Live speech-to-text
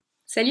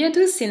Salut à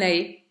tous, c'est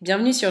Naé.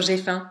 Bienvenue sur J'ai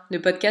faim,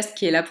 le podcast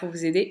qui est là pour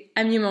vous aider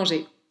à mieux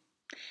manger.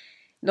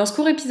 Dans ce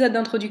court épisode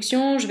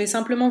d'introduction, je vais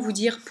simplement vous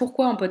dire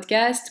pourquoi un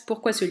podcast,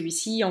 pourquoi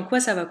celui-ci, en quoi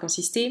ça va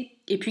consister,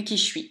 et puis qui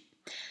je suis.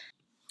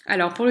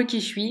 Alors pour le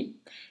qui je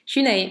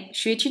suis Naé, je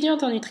suis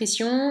étudiante en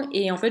nutrition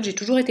et en fait j'ai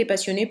toujours été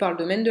passionnée par le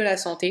domaine de la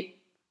santé,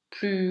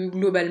 plus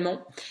globalement.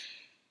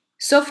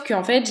 Sauf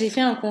qu'en fait, j'ai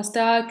fait un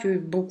constat que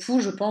beaucoup,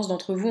 je pense,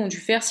 d'entre vous ont dû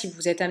faire si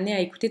vous êtes amenés à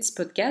écouter ce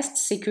podcast,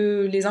 c'est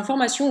que les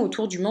informations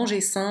autour du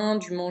manger sain,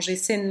 du manger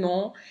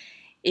sainement,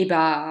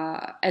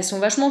 elles sont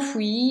vachement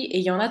fouillis et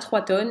il y en a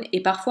 3 tonnes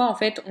et parfois, en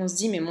fait, on se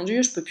dit, mais mon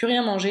Dieu, je peux plus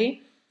rien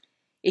manger.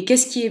 Et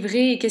qu'est-ce qui est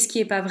vrai et qu'est-ce qui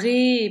est pas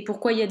vrai et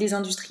pourquoi il y a des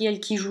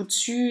industriels qui jouent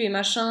dessus et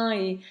machin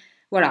et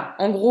voilà.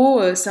 En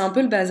gros, c'est un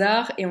peu le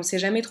bazar et on sait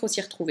jamais trop s'y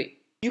retrouver.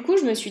 Du coup,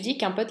 je me suis dit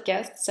qu'un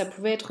podcast, ça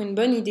pouvait être une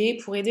bonne idée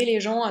pour aider les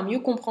gens à mieux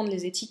comprendre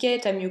les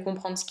étiquettes, à mieux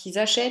comprendre ce qu'ils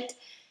achètent,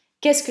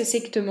 qu'est-ce que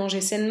c'est que de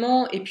manger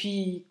sainement, et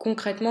puis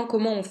concrètement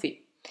comment on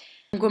fait.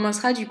 On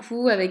commencera du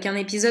coup avec un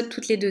épisode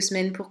toutes les 2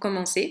 semaines pour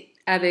commencer,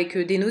 avec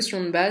des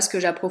notions de base que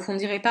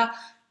j'approfondirai pas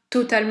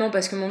totalement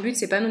parce que mon but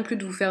c'est pas non plus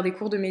de vous faire des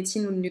cours de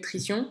médecine ou de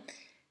nutrition,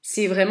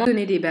 c'est vraiment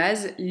donner des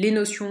bases, les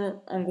notions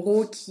en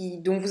gros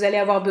dont vous allez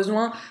avoir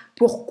besoin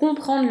pour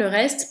comprendre le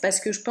reste, parce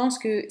que je pense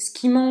que ce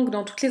qui manque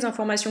dans toutes les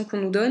informations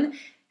qu'on nous donne,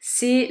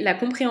 c'est la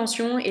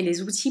compréhension et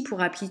les outils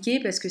pour appliquer,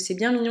 parce que c'est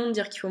bien mignon de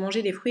dire qu'il faut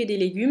manger des fruits et des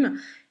légumes,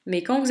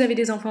 mais quand vous avez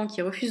des enfants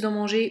qui refusent d'en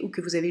manger ou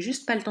que vous avez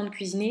juste pas le temps de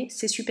cuisiner,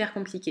 c'est super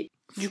compliqué.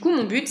 Du coup,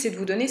 mon but, c'est de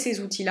vous donner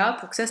ces outils-là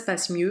pour que ça se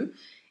passe mieux,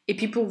 et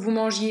puis pour que vous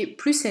mangiez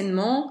plus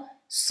sainement,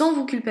 sans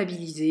vous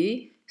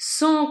culpabiliser,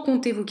 sans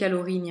compter vos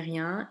calories ni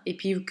rien, et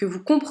puis que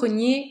vous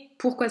compreniez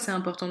pourquoi c'est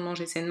important de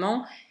manger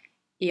sainement,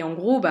 et en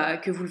gros,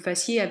 que vous le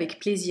fassiez avec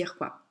plaisir,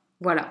 quoi.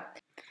 Voilà.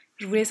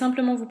 Je voulais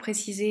simplement vous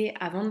préciser,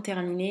 avant de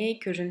terminer,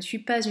 que je ne suis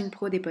pas une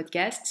pro des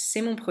podcasts,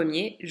 c'est mon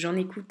premier, j'en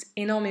écoute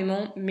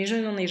énormément, mais je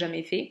n'en ai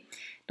jamais fait.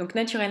 Donc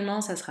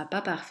naturellement, ça sera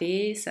pas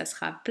parfait, ça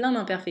sera plein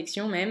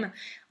d'imperfections même.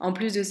 En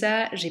plus de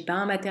ça, j'ai pas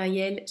un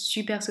matériel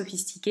super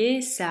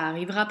sophistiqué, ça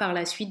arrivera par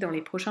la suite dans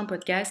les prochains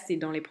podcasts et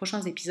dans les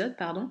prochains épisodes,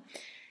 pardon.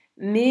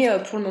 Mais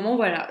pour le moment,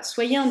 voilà,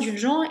 soyez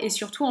indulgents et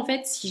surtout, en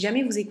fait, si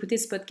jamais vous écoutez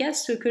ce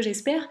podcast, ce que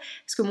j'espère,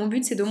 parce que mon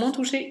but c'est d'au moins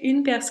toucher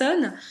une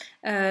personne,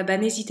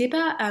 n'hésitez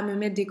pas à me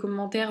mettre des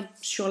commentaires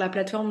sur la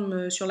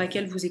plateforme sur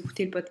laquelle vous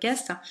écoutez le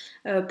podcast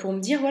pour me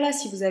dire, voilà,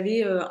 si vous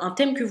avez un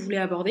thème que vous voulez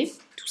aborder,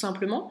 tout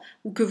simplement,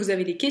 ou que vous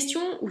avez des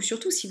questions, ou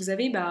surtout si vous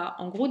avez,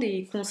 en gros,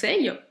 des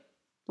conseils.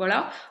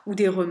 Voilà, ou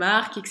des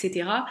remarques,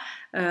 etc.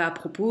 À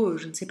propos,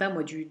 je ne sais pas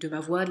moi, de ma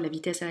voix, de la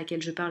vitesse à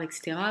laquelle je parle,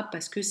 etc.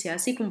 Parce que c'est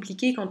assez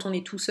compliqué quand on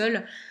est tout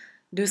seul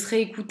de se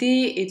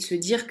réécouter et de se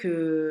dire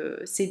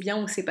que c'est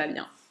bien ou que c'est pas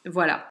bien.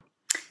 Voilà.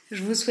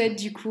 Je vous souhaite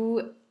du coup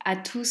à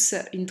tous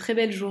une très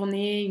belle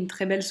journée, une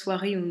très belle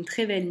soirée ou une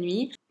très belle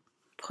nuit.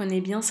 Prenez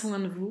bien soin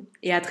de vous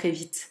et à très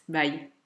vite. Bye.